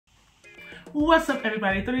What's up,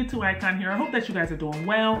 everybody? 32 Icon here. I hope that you guys are doing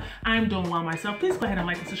well. I'm doing well myself. Please go ahead and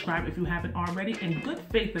like and subscribe if you haven't already. In good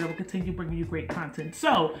faith that I will continue bringing you great content.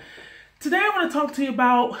 So today I want to talk to you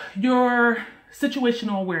about your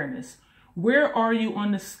situational awareness. Where are you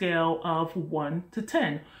on the scale of 1 to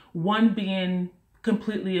 10? 1 being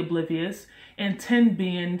completely oblivious and 10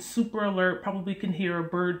 being super alert, probably can hear a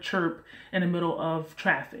bird chirp in the middle of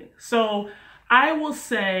traffic. So I will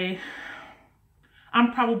say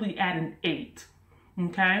I'm probably at an 8,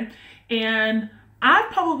 okay? And I've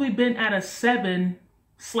probably been at a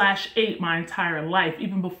 7/8 my entire life,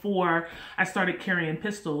 even before I started carrying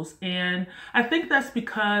pistols. And I think that's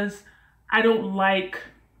because I don't like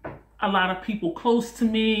a lot of people close to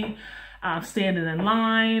me, standing in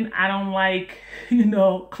line. I don't like,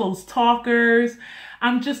 close talkers.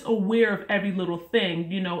 I'm just aware of every little thing.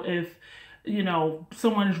 If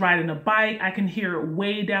someone is riding a bike, I can hear it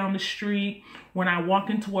way down the street. When I walk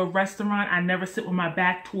into a restaurant, I never sit with my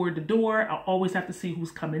back toward the door. I always have to see who's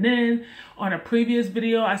coming in. On a previous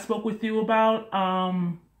video I spoke with you about,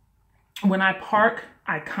 when I park,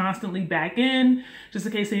 I constantly back in just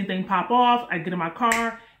in case anything pop off. I get in my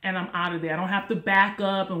car and I'm out of there. I don't have to back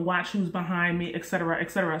up and watch who's behind me, etc.,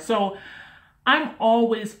 etc. So I'm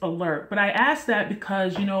always alert. But I ask that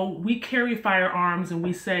because, we carry firearms and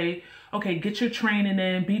we say, okay, get your training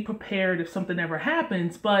in, be prepared if something ever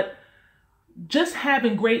happens. But just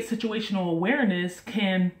having great situational awareness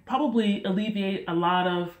can probably alleviate a lot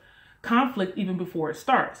of conflict even before it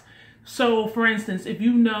starts. So for instance, if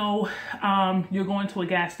you're going to a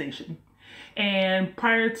gas station, and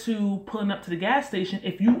prior to pulling up to the gas station,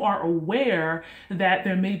 if you are aware that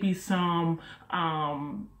there may be some,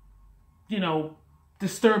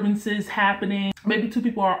 disturbances happening, maybe 2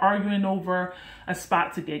 people are arguing over a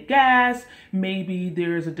spot to get gas, maybe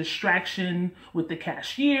there's a distraction with the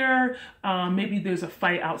cashier, maybe there's a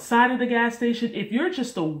fight outside of the gas station. If you're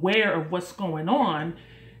just aware of what's going on,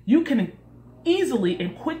 you can easily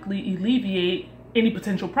and quickly alleviate any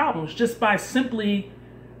potential problems just by simply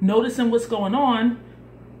noticing what's going on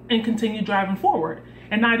and continue driving forward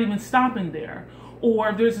and not even stopping there. Or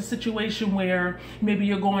if there's a situation where maybe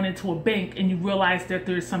you're going into a bank and you realize that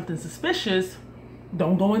there's something suspicious,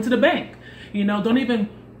 don't go into the bank. Don't even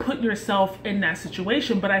put yourself in that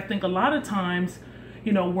situation. But I think a lot of times,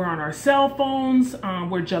 we're on our cell phones,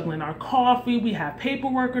 we're juggling our coffee, we have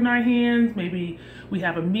paperwork in our hands, maybe we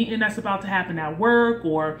have a meeting that's about to happen at work,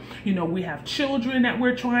 or, we have children that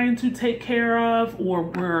we're trying to take care of, or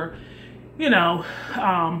we're,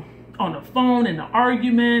 on the phone in an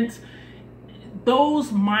argument.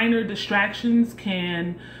 Those minor distractions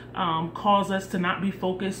can cause us to not be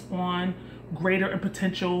focused on greater and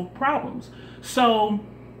potential problems. So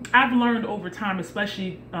I've learned over time,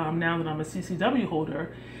 especially now that I'm a CCW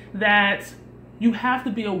holder, that you have to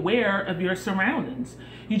be aware of your surroundings.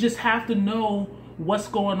 You just have to know what's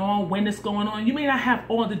going on, when it's going on. You may not have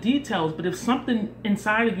all the details, but if something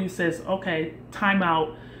inside of you says, okay, time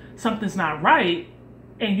out, something's not right,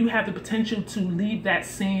 and you have the potential to leave that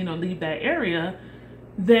scene or leave that area,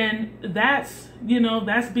 then that's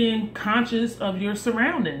being conscious of your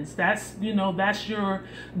surroundings. That's your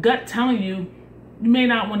gut telling you may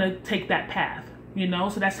not want to take that path,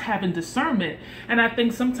 so that's having discernment. And I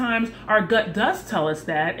think sometimes our gut does tell us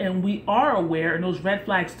that, and we are aware, and those red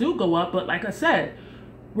flags do go up. But like I said,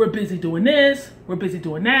 we're busy doing this, we're busy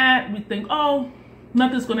doing that. We think, oh,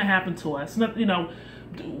 nothing's going to happen to us.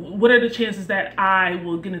 What are the chances that I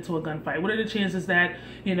will get into a gunfight? What are the chances that,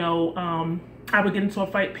 I would get into a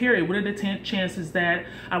fight, period? What are the chances that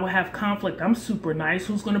I will have conflict? I'm super nice.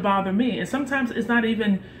 Who's going to bother me? And sometimes it's not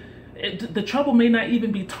even, the trouble may not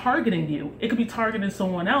even be targeting you. It could be targeting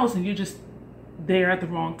someone else, and you're just there at the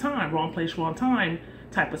wrong time, wrong place, wrong time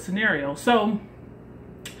type of scenario. So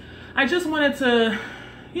I just wanted to,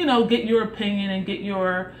 get your opinion and get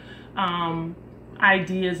your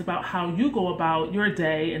ideas about how you go about your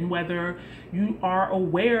day and whether you are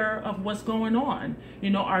aware of what's going on.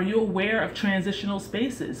 Are you aware of transitional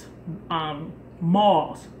spaces,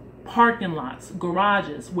 malls, parking lots,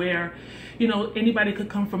 garages, where anybody could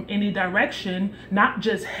come from any direction, not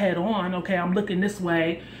just head on, okay, I'm looking this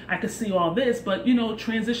way, I can see all this, but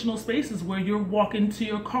transitional spaces where you're walking to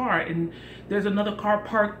your car and there's another car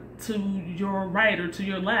parked to your right or to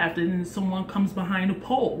your left and someone comes behind a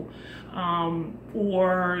pole,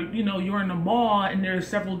 or you're in a mall and there's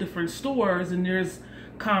several different stores and there's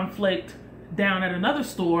conflict down at another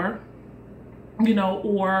store,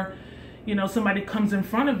 or somebody comes in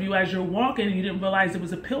front of you as you're walking and you didn't realize there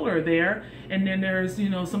was a pillar there, and then there's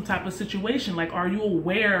some type of situation. Like, are you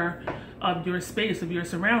aware of your space, of your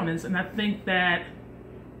surroundings? And I think that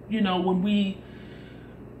when we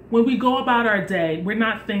when we go about our day, we're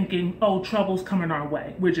not thinking, oh, trouble's coming our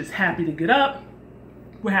way. We're just happy to get up.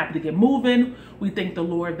 We're happy to get moving. We thank the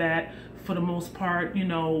Lord that for the most part, you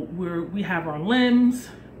know, we have our limbs,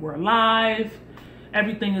 we're alive,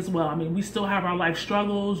 everything is well. I mean, we still have our life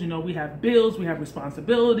struggles, you know, we have bills, we have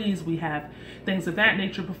responsibilities, we have things of that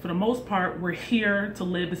nature, but for the most part, we're here to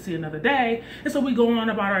live to see another day. And so we go on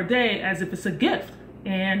about our day as if it's a gift,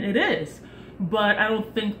 and it is. But I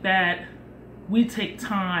don't think that we take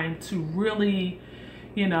time to really,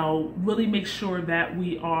 you know, really make sure that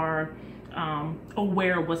we are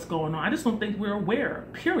aware of what's going on. I just don't think we're aware,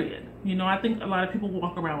 period. You know, I think a lot of people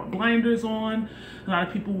walk around with blinders on. A lot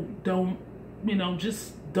of people don't, you know,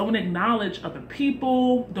 just don't acknowledge other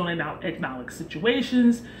people, don't acknowledge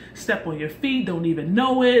situations, step on your feet, don't even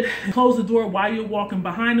know it, close the door while you're walking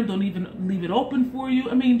behind them, don't even leave it open for you.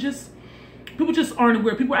 I mean, just, people just aren't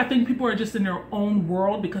aware. I think people are just in their own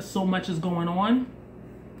world because so much is going on.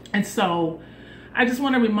 And so I just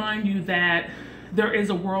want to remind you that there is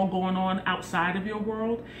a world going on outside of your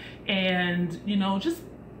world, and, you know, just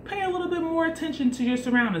pay a little bit more attention to your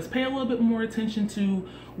surroundings, pay a little bit more attention to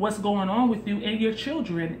what's going on with you and your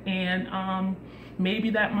children. And maybe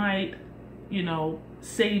that might, you know,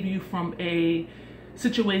 save you from a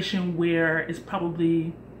situation where it's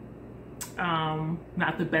probably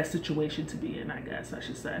not the best situation to be in, I guess I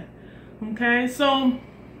should say. Okay, so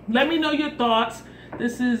let me know your thoughts.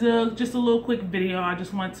 This is just a little quick video. I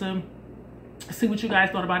just want to see what you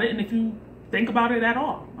guys thought about it, and if you think about it at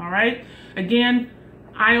all. All right, again,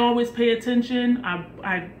 I always pay attention.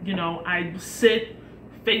 I sit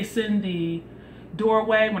facing the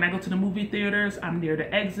doorway. When I go to the movie theaters, I'm near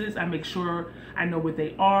the exits. I make sure I know where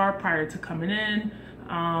they are prior to coming in.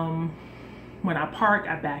 When I park,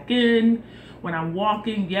 I back in. When I'm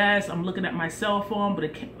walking, yes, I'm looking at my cell phone,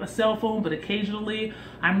 but occasionally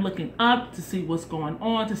I'm looking up to see what's going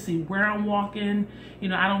on, to see where I'm walking. You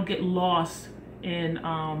know, I don't get lost in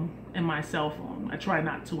my cell phone. I try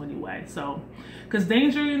not to anyway. So, because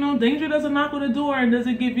danger, you know, danger doesn't knock on the door and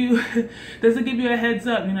doesn't give you a heads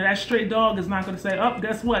up. You know, that stray dog is not going to say, oh,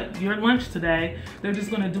 guess what, your lunch today. They're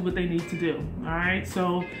just going to do what they need to do. All right,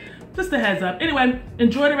 so just a heads up. Anyway,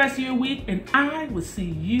 enjoy the rest of your week, and I will see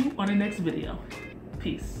you on the next video.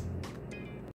 Peace.